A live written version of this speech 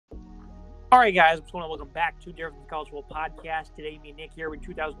All right, guys, I just want to welcome back to Dare from the College Football Podcast. Today, me and Nick here with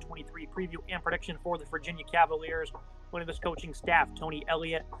 2023 preview and prediction for the Virginia Cavaliers. One of this coaching staff, Tony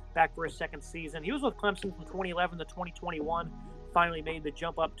Elliott, back for his second season. He was with Clemson from 2011 to 2021. Finally made the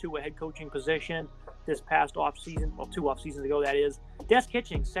jump up to a head coaching position this past offseason. Well, 2 off seasons ago, that is. Des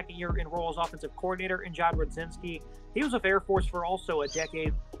Kitchings, second year in role as offensive coordinator, and John Radzinski. He was with Air Force for also a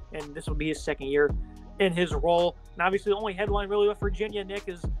decade, and this will be his second year in his role. And obviously, the only headline really with Virginia, Nick,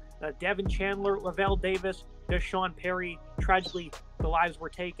 is Devin Chandler, Lavelle Davis, Deshaun Perry. Tragically, the lives were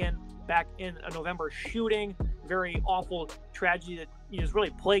taken back in a November shooting. Very awful tragedy that has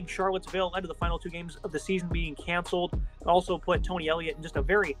really plagued Charlottesville, led to the final 2 games of the season being canceled. It also put Tony Elliott in just a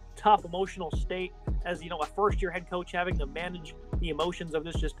very tough emotional state as, a first-year head coach having to manage the emotions of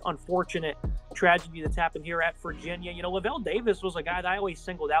this just unfortunate tragedy that's happened here at Virginia. Lavelle Davis was a guy that I always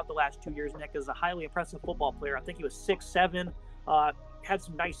singled out the last 2 years, Nick, as a highly impressive football player. I think he was 6'7", had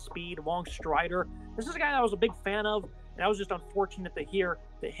some nice speed, long strider. This is a guy that I was a big fan of, and I was just unfortunate to hear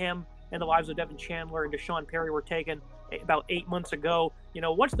that him and the lives of Devin Chandler and Deshaun Perry were taken about 8 months ago.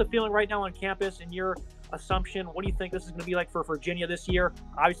 What's the feeling right now on campus and your assumption? What do you think this is going to be like for Virginia this year?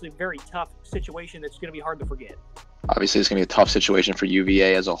 Obviously, a very tough situation that's going to be hard to forget. Obviously, it's going to be a tough situation for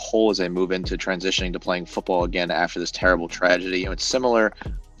UVA as a whole as they move into transitioning to playing football again after this terrible tragedy. It's similar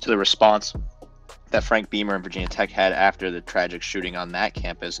to the response that Frank Beamer and Virginia Tech had after the tragic shooting on that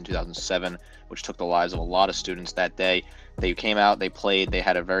campus in 2007, which took the lives of a lot of students that day. They came out, they played, they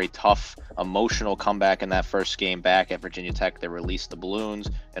had a very tough, emotional comeback in that first game back at Virginia Tech. They released the balloons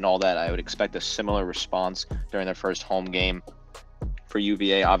and all that. I would expect a similar response during their first home game for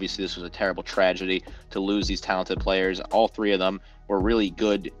UVA. Obviously, this was a terrible tragedy to lose these talented players. All 3 of them were really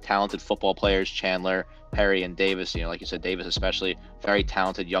good, talented football players. Chandler, Perry, and Davis, like you said, Davis especially, very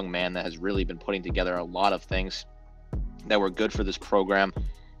talented young man that has really been putting together a lot of things that were good for this program.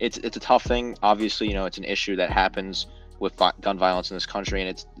 It's a tough thing. Obviously, it's an issue that happens with gun violence in this country, and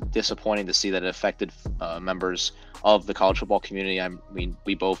it's disappointing to see that it affected members of the college football community. I mean,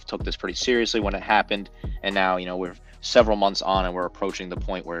 we both took this pretty seriously when it happened, and now, we're several months on, and we're approaching the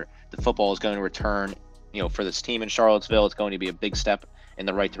point where the football is going to return. For this team in Charlottesville, it's going to be a big step in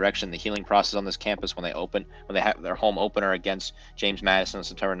the right direction. The healing process on this campus when they have their home opener against James Madison on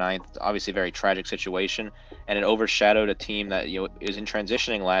September 9th, obviously a very tragic situation, and it overshadowed a team that is in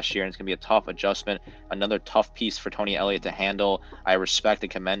transitioning last year, and it's going to be a tough adjustment, another tough piece for Tony Elliott to handle. I respect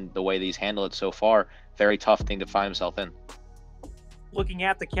and commend the way that he's handled it so far. Very tough thing to find himself in. Looking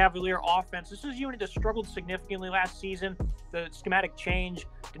at the Cavalier offense, this is a unit that struggled significantly last season. The schematic change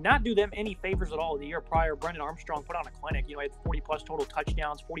did not do them any favors at all. The year prior, Brendan Armstrong put on a clinic. He had 40-plus total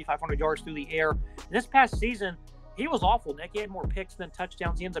touchdowns, 4,500 yards through the air. And this past season, he was awful, Nick. He had more picks than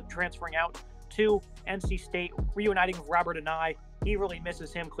touchdowns. He ends up transferring out to NC State, reuniting with Robert Anai. He really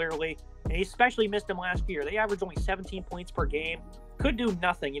misses him clearly, and he especially missed him last year. They averaged only 17 points per game. Could do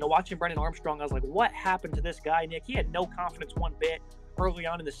nothing. Watching Brendan Armstrong, I was like, what happened to this guy, Nick? He had no confidence one bit early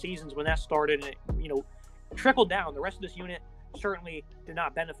on in the seasons when that started, and it, trickled down. The rest of this unit certainly did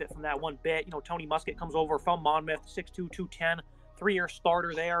not benefit from that one bit. Tony Muskett comes over from Monmouth, 6'2", 210, 3-year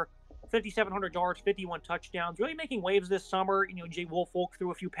starter there, 5,700 yards, 51 touchdowns, really making waves this summer. Jay Woolfolk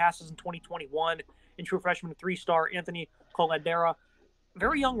threw a few passes in 2021, and true freshman 3-star Anthony Coladera.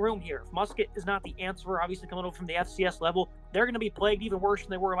 Very young room here. If Muskett is not the answer, obviously coming over from the FCS level, they're going to be plagued even worse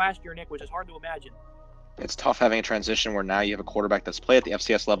than they were last year, Nick, which is hard to imagine. It's tough having a transition where now you have a quarterback that's played at the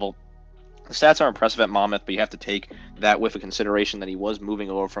FCS level. The stats are impressive at Monmouth, but you have to take that with a consideration that he was moving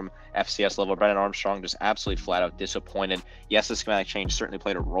over from FCS level. Brendan Armstrong just absolutely flat out disappointed. Yes, the schematic change certainly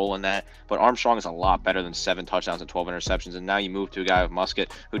played a role in that, but Armstrong is a lot better than 7 touchdowns and 12 interceptions, and now you move to a guy with Muskett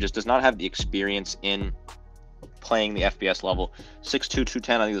who just does not have the experience in playing the FBS level. 6'2",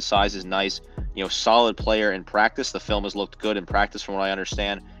 210, I think the size is nice. Solid player in practice. The film has looked good in practice from what I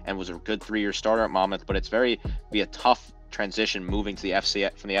understand, and was a good 3-year starter at Monmouth, but it's be a tough transition moving to the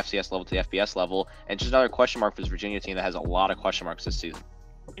FCS, from the FCS level to the FBS level, and just another question mark for this Virginia team that has a lot of question marks this season.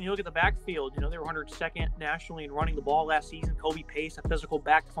 And you look at the backfield, they were 102nd nationally in running the ball last season. Kobe Pace, a physical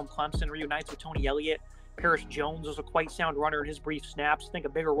back from Clemson, reunites with Tony Elliott. Paris Jones was a quite sound runner in his brief snaps. I think a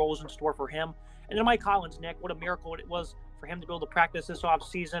bigger role is in store for him. And then Mike Collins, Nick, what a miracle it was for him to be able to practice this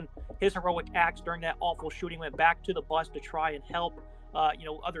offseason. His heroic acts during that awful shooting went back to the bus to try and help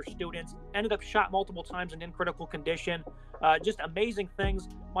other students. Ended up shot multiple times and in critical condition. Just amazing things.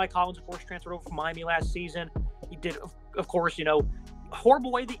 Mike Collins, of course, transferred over from Miami last season. He did, of course,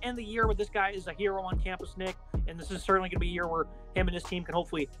 horrible way to end the year, but this guy is a hero on campus, Nick. And this is certainly going to be a year where him and his team can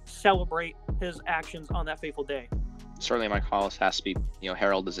hopefully celebrate his actions on that fateful day. Certainly Mike Hollis has to be,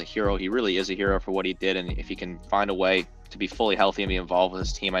 heralded as a hero. He really is a hero for what he did, and if he can find a way to be fully healthy and be involved with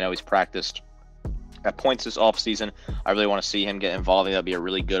his team. I know he's practiced at points this offseason. I really want to see him get involved. That'll be a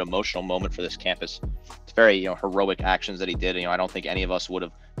really good emotional moment for this campus. It's very, heroic actions that he did. I don't think any of us would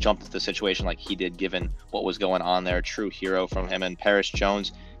have jumped into the situation like he did, given what was going on there. True hero from him. And Paris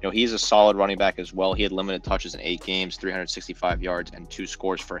Jones, he's a solid running back as well. He had limited touches in 8 games, 365 yards, and 2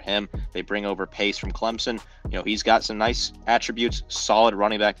 scores for him. They bring over Pace from Clemson. He's got some nice attributes. Solid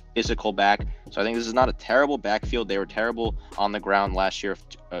running back, physical back. So I think this is not a terrible backfield. They were terrible on the ground last year,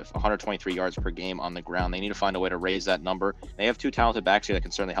 123 yards per game on the ground. They need to find a way to raise that number. They have 2 talented backs here that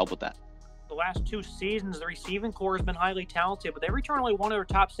can certainly help with that. The last 2 seasons, the receiving core has been highly talented, but they return only one of their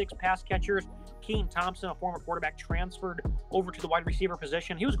top 6 pass catchers. Keaton Thompson, a former quarterback, transferred over to the wide receiver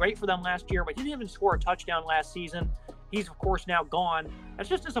position. He was great for them last year, but he didn't even score a touchdown last season. He's, of course, now gone. That's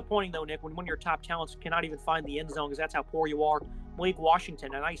just disappointing, though, Nick, when one of your top talents cannot even find the end zone, because that's how poor you are. Malik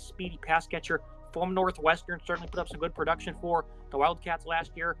Washington, a nice, speedy pass catcher from Northwestern, certainly put up some good production for the Wildcats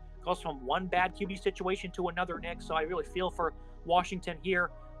last year. Goes from one bad QB situation to another, Nick, so I really feel for Washington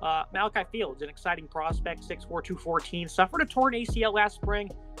here. Malachi Fields, an exciting prospect, 6'4", 214, suffered a torn ACL last spring.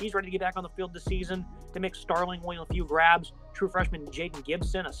 He's ready to get back on the field this season. Demick Starling winning a few grabs. True freshman Jaden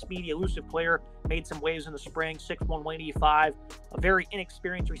Gibson, a speedy, elusive player, made some waves in the spring, 6'1", 185. A very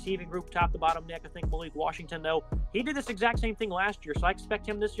inexperienced receiving group, top to bottom, Nick. I think Malik Washington, though, he did this exact same thing last year, so I expect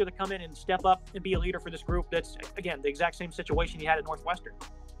him this year to come in and step up and be a leader for this group. That's, again, the exact same situation he had at Northwestern.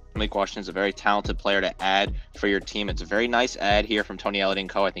 Malik Washington's a very talented player to add for your team. It's a very nice add here from Tony Elliott &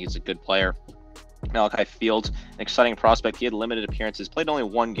 Co. I think it's a good player. Malachi Fields, an exciting prospect. He had limited appearances, played only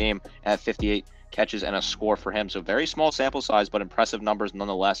 1 game, and had 58 catches and a score for him. So very small sample size, but impressive numbers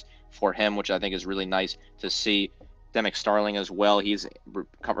nonetheless for him, which I think is really nice to see. Demick Starling as well. He's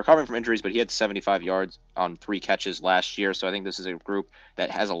recovering from injuries, but he had 75 yards on 3 catches last year. So I think this is a group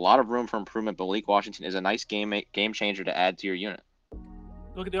that has a lot of room for improvement. But Malik Washington is a nice game changer to add to your unit.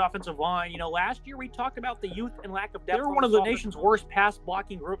 Look at the offensive line. Last year we talked about the youth and lack of depth. They were one of the nation's worst pass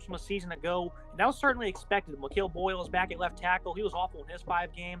blocking groups from a season ago, and that was certainly expected. Mikhail Boyle is back at left tackle. He was awful in his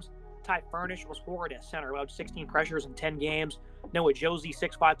 5 games. Ty Furnish was horrid at center, allowed 16 pressures in 10 games. Noah Josie,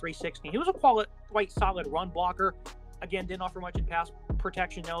 6'5", 360. He was a quite solid run blocker. Again, didn't offer much in pass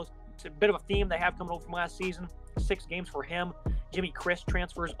protection. It's a bit of a theme they have coming over from last season. 6 games for him. Jimmy Chris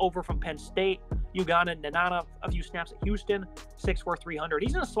transfers over from Penn State. Uganda Nanana, a few snaps at Houston, 6'4", 300.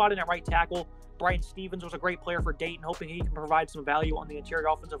 He's going to slot in at right tackle. Brian Stevens was a great player for Dayton, hoping he can provide some value on the interior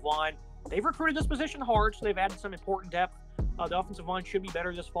offensive line. They've recruited this position hard, so they've added some important depth. The offensive line should be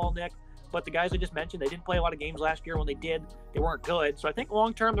better this fall, Nick. But the guys I just mentioned, they didn't play a lot of games last year. When they did, they weren't good. So I think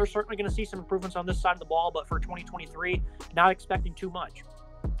long-term, they're certainly going to see some improvements on this side of the ball. But for 2023, not expecting too much.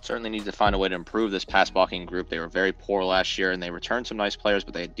 Certainly need to find a way to improve this pass blocking group. They were very poor last year, and they returned some nice players,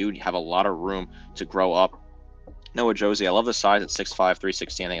 but they do have a lot of room to grow up. Noah Josie, I love the size at 6'5",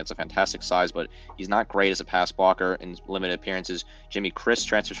 360. I think it's a fantastic size, but he's not great as a pass blocker in limited appearances. Jimmy Chris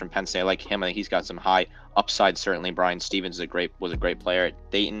transfers from Penn State. I like him. I think he's got some high upside, certainly. Brian Stevens was a great player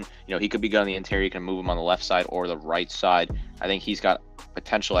at Dayton. He could be good on the interior. You can move him on the left side or the right side. I think he's got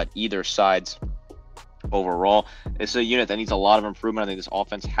potential at either sides. Overall, it's a unit that needs a lot of improvement. I think this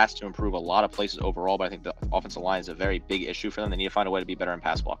offense has to improve a lot of places overall, but I think the offensive line is a very big issue for them. They need to find a way to be better in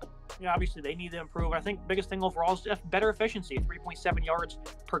pass block. Yeah, obviously they need to improve. I think the biggest thing overall is just better efficiency, 3.7 yards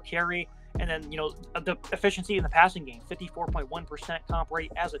per carry. And then, the efficiency in the passing game, 54.1% comp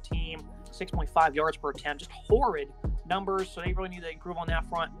rate as a team, 6.5 yards per attempt, just horrid numbers. So they really need to improve on that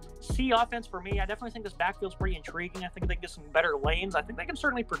front. C offense for me, I definitely think this backfield's pretty intriguing. I think they can get some better lanes. I think they can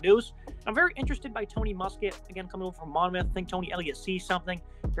certainly produce. I'm very interested by Tony Muskett, again, coming over from Monmouth. I think Tony Elliott sees something.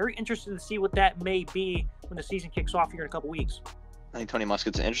 Very interested to see what that may be when the season kicks off here in a couple weeks. I think Tony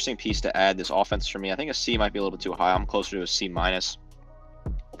Muskett's an interesting piece to add this offense for me. I think a C might be a little bit too high. I'm closer to a C-.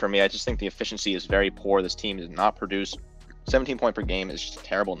 For me, I just think the efficiency is very poor. This team does not produce. 17 points per game is just a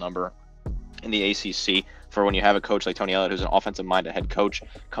terrible number in the ACC for when you have a coach like Tony Elliott, who's an offensive-minded head coach,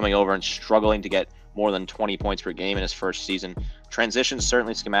 coming over and struggling to get more than 20 points per game in his first season. Transition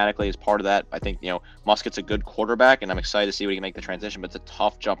certainly schematically is part of that. I think, Muskett's a good quarterback, and I'm excited to see what he can make the transition, but it's a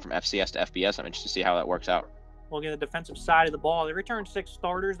tough jump from FCS to FBS. I'm interested to see how that works out. Well, again, the defensive side of the ball, they returned 6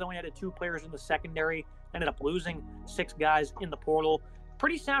 starters. They only added 2 players in the secondary. Ended up losing 6 guys in the portal.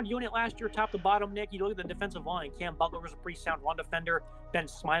 Pretty sound unit last year, top to bottom, Nick. You look at the defensive line. Cam Butler was a pretty sound run defender. Ben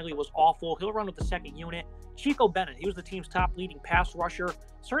Smiley was awful. He'll run with the second unit. Chico Bennett, he was the team's top leading pass rusher.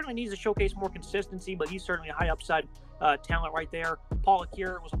 Certainly needs to showcase more consistency, but he's certainly a high upside talent right there. Paul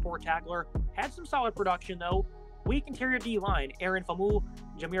Akira was a poor tackler. Had some solid production, though. Weak interior D-line. Aaron Famu,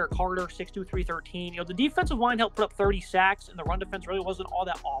 Jameer Carter, 6'2", 313. The defensive line helped put up 30 sacks, and the run defense really wasn't all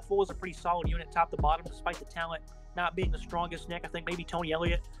that awful. It was a pretty solid unit top to bottom, despite the talent not being the strongest, Nick. I think maybe Tony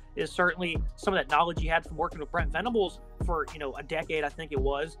Elliott is certainly some of that knowledge he had from working with Brent Venables for, a decade, I think it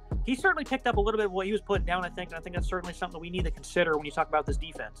was. He certainly picked up a little bit of what he was putting down, I think, and I think that's certainly something that we need to consider when you talk about this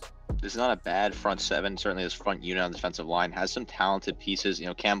defense. This is not a bad front seven. Certainly this front unit on the defensive line has some talented pieces.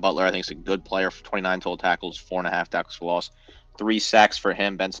 Cam Butler, I think, is a good player for 29 total tackles, 4.5 tackles for loss, 3 sacks for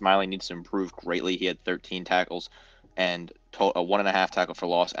him. Ben Smiley needs to improve greatly. He had 13 tackles and a 1.5 tackle for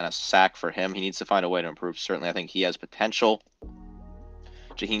loss and a sack for him. He needs to find a way to improve. Certainly, I think he has potential.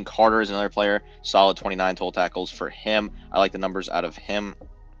 Jaheim Carter is another player, solid 29 total tackles for him. I like the numbers out of him.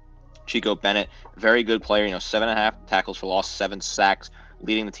 Chico Bennett, very good player, 7.5 tackles for loss, 7 sacks,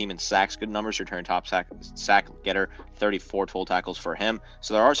 leading the team in sacks. Good numbers, return top sack getter, 34 total tackles for him.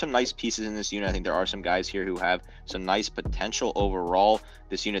 So there are some nice pieces in this unit. I think there are some guys here who have some nice potential overall.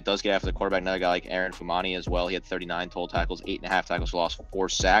 This unit does get after the quarterback. Another guy like Aaron Fumani as well. He had 39 total tackles, 8.5 tackles for loss, 4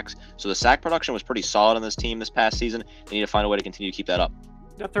 sacks. So the sack production was pretty solid on this team this past season. They need to find a way to continue to keep that up.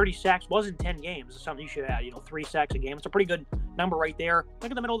 That 30 sacks was in 10 games. It's something you should add, 3 sacks a game. It's a pretty good number right there. Look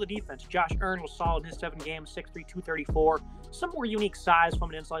at the middle of the defense. Josh Earn was solid in his 7 games, 6'3", 234. Some more unique size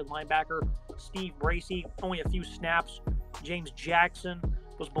from an inside linebacker. Steve Bracey, only a few snaps. James Jackson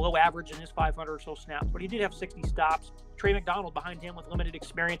was below average in his 500 or so snaps, but he did have 60 stops. Trey McDonald behind him with limited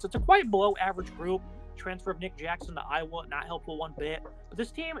experience. It's a quite below average group. Transfer of Nick Jackson to Iowa, not helpful one bit. But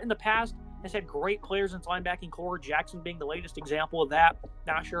this team in the past has had great players in its linebacking core, Jackson being the latest example of that.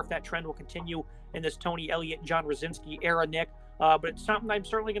 Not sure if that trend will continue in this Tony Elliott, John Rosinski era, Nick. But it's something I'm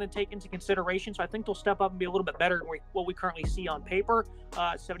certainly going to take into consideration. So I think they'll step up and be a little bit better than what we currently see on paper.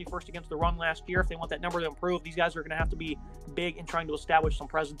 71st against the run last year. If they want that number to improve, these guys are going to have to be big in trying to establish some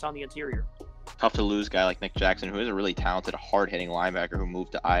presence on the interior. Tough to lose a guy like Nick Jackson, who is a really talented, hard-hitting linebacker who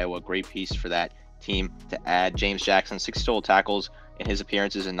moved to Iowa. Great piece for that team to add. James Jackson, 6 total tackles in his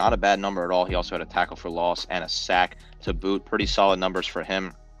appearances, and not a bad number at all. He also had a tackle for loss and a sack to boot. Pretty solid numbers for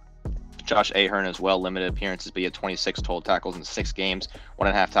him. Josh Ahern as well, limited appearances, but he had 26 total tackles in 6 games,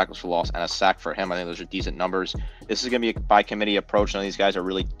 1.5 tackles for loss, and a sack for him. I think those are decent numbers. This is going to be a by-committee approach. None of these guys are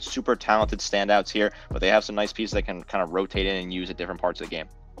really super talented standouts here, but they have some nice pieces they can kind of rotate in and use at different parts of the game.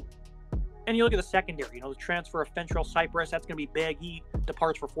 And you look at the secondary, the transfer of Fentrell Cypress, that's going to be big. He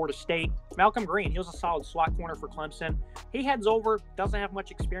departs for Florida State. Malcolm Green, he was a solid slot corner for Clemson. He heads over, doesn't have much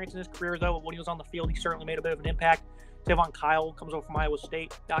experience in his career, though. When he was on the field, he certainly made a bit of an impact. Tavon Kyle comes over from Iowa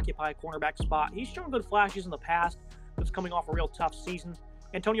State to occupy a cornerback spot. He's shown good flashes in the past, but it's coming off a real tough season.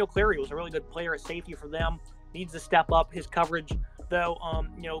 Antonio Cleary was a really good player at safety for them. Needs to step up his coverage, though.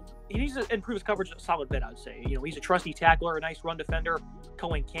 He needs to improve his coverage a solid bit, I'd say. He's a trusty tackler, a nice run defender.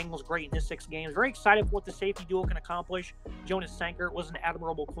 Cohen King was great in his 6 games. Very excited for what the safety duo can accomplish. Jonas Sanker was an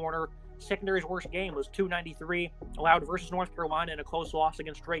admirable corner. Secondary's worst game was 293, allowed versus North Carolina in a close loss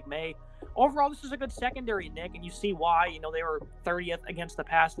against Drake May. Overall, this is a good secondary, Nick, and you see why. They were 30th against the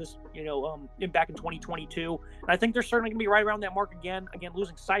pass back in 2022. And I think they're certainly going to be right around that mark again. Again,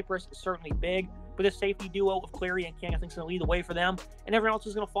 losing Cypress is certainly big, but this safety duo of Cleary and King, I think, is going to lead the way for them, and everyone else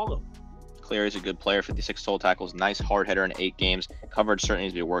is going to follow. Cleary is a good player, 56 total tackles, nice hard hitter in 8 games. Coverage certainly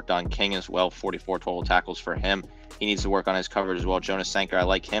needs to be worked on. King as well, 44 total tackles for him. He needs to work on his coverage as well. Jonas Sanker, I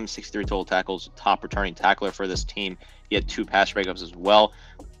like him, 63 total tackles, top returning tackler for this team. He had 2 pass breakups as well.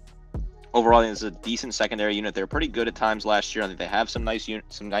 Overall, I think it's a decent secondary unit. They're pretty good at times last year. I think they have some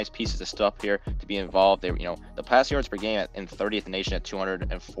nice pieces of stuff here to be involved. The pass yards per game in 30th in the nation at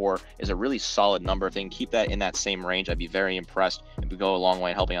 204 is a really solid number. If they can keep that in that same range, I'd be very impressed. It would go a long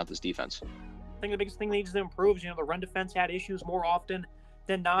way in helping out this defense. I think the biggest thing that needs to improve is, the run defense had issues more often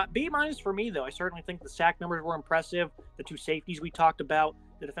than not. B- for me, though. I certainly think the sack numbers were impressive. The 2 safeties we talked about,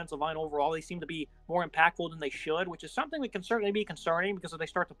 the defensive line overall, they seem to be more impactful than they should, which is something that can certainly be concerning, because if they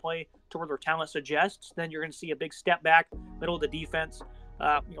start to play to where their talent suggests, then you're going to see a big step back, middle of the defense.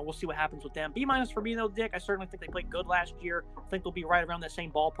 We'll see what happens with them. B- for me, though, Dick. I certainly think they played good last year. I think they'll be right around that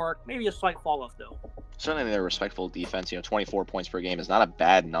same ballpark. Maybe a slight fall-off, though. Certainly they're a respectful defense. 24 points per game is not a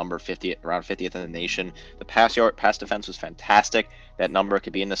bad number, around 50th in the nation. The pass defense was fantastic. That number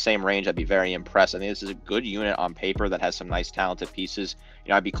could be in the same range. I'd be very impressed. I think this is a good unit on paper that has some nice talented pieces.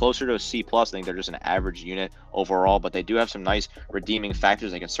 I'd be closer to a C+. I think they're just an average unit overall, but they do have some nice redeeming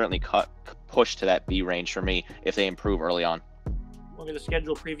factors. They can certainly push to that B range for me if they improve early on. Look at the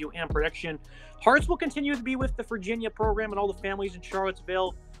schedule preview and prediction. Hearts will continue to be with the Virginia program and all the families in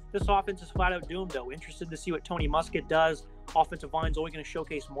Charlottesville. This offense is flat out doomed, though. Interested to see what Tony Muskett does. Offensive line's always going to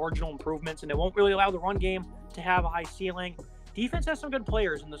showcase marginal improvements, and it won't really allow the run game to have a high ceiling. Defense has some good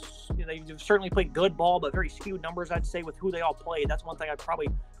players, and they've certainly played good ball, but very skewed numbers, I'd say, with who they all played. That's one thing I probably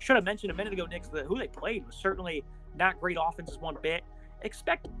should have mentioned a minute ago, Nick, that who they played was certainly not great offenses one bit.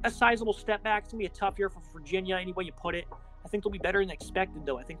 expect a sizable step back. It's going to be a tough year for Virginia, any way you put it. I think they'll be better than expected,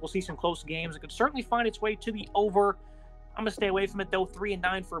 though. I think we'll see some close games. It could certainly find its way to the over. I'm going to stay away from it, though.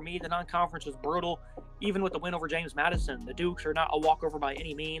 3-9 for me. The non-conference was brutal, even with the win over James Madison. The Dukes are not a walkover by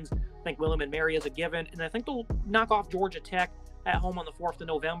any means. I think William and Mary is a given, and I think they'll knock off Georgia Tech at home on the 4th of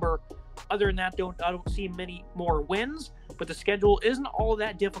November. Other than that, I don't see many more wins, but the schedule isn't all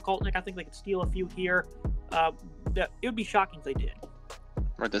that difficult. Nick, I think they could steal a few here. It would be shocking if they did.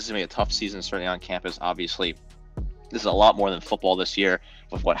 Right, this is going to be a tough season, certainly on campus. Obviously, this is a lot more than football this year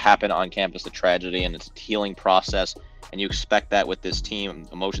with what happened on campus, the tragedy, and its healing process. And you expect that with this team.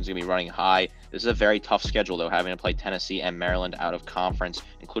 Emotions are going to be running high. This is a very tough schedule, though, having to play Tennessee and Maryland out of conference,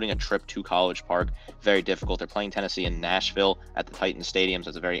 including a trip to College Park. Very difficult. They're playing Tennessee in Nashville at the Titan Stadium, so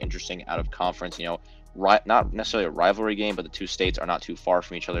it's a very interesting out of conference. Not necessarily a rivalry game, but the two states are not too far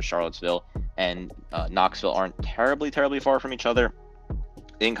from each other. Charlottesville and Knoxville aren't terribly far from each other.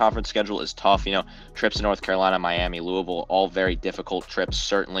 The in-conference schedule is tough. Trips to North Carolina, Miami, Louisville, all very difficult trips.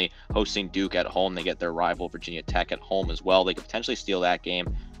 Certainly hosting Duke at home. They get their rival Virginia Tech at home as well. They could potentially steal that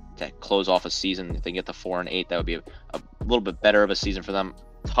game to close off a season. If they get to 4-8, that would be a little bit better of a season for them.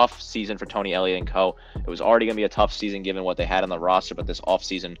 Tough season for Tony Elliott and co. It was already going to be a tough season given what they had on the roster, but this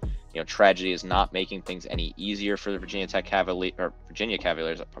offseason, tragedy is not making things any easier for the Virginia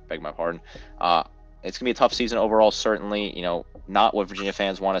Cavaliers. I beg my pardon. It's going to be a tough season overall, certainly, not what Virginia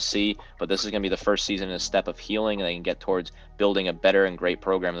fans want to see, but this is going to be the first season in a step of healing, and they can get towards building a better and great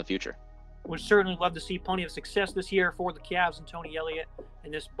program in the future. Would certainly love to see plenty of success this year for the Cavs and Tony Elliott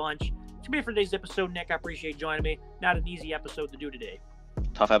and this bunch. It's going to be it for today's episode, Nick. I appreciate you joining me. Not an easy episode to do today.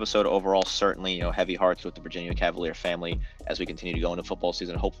 Tough episode overall, certainly, heavy hearts with the Virginia Cavalier family as we continue to go into football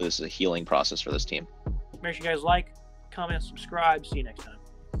season. Hopefully this is a healing process for this team. Make sure you guys like, comment, subscribe. See you next time.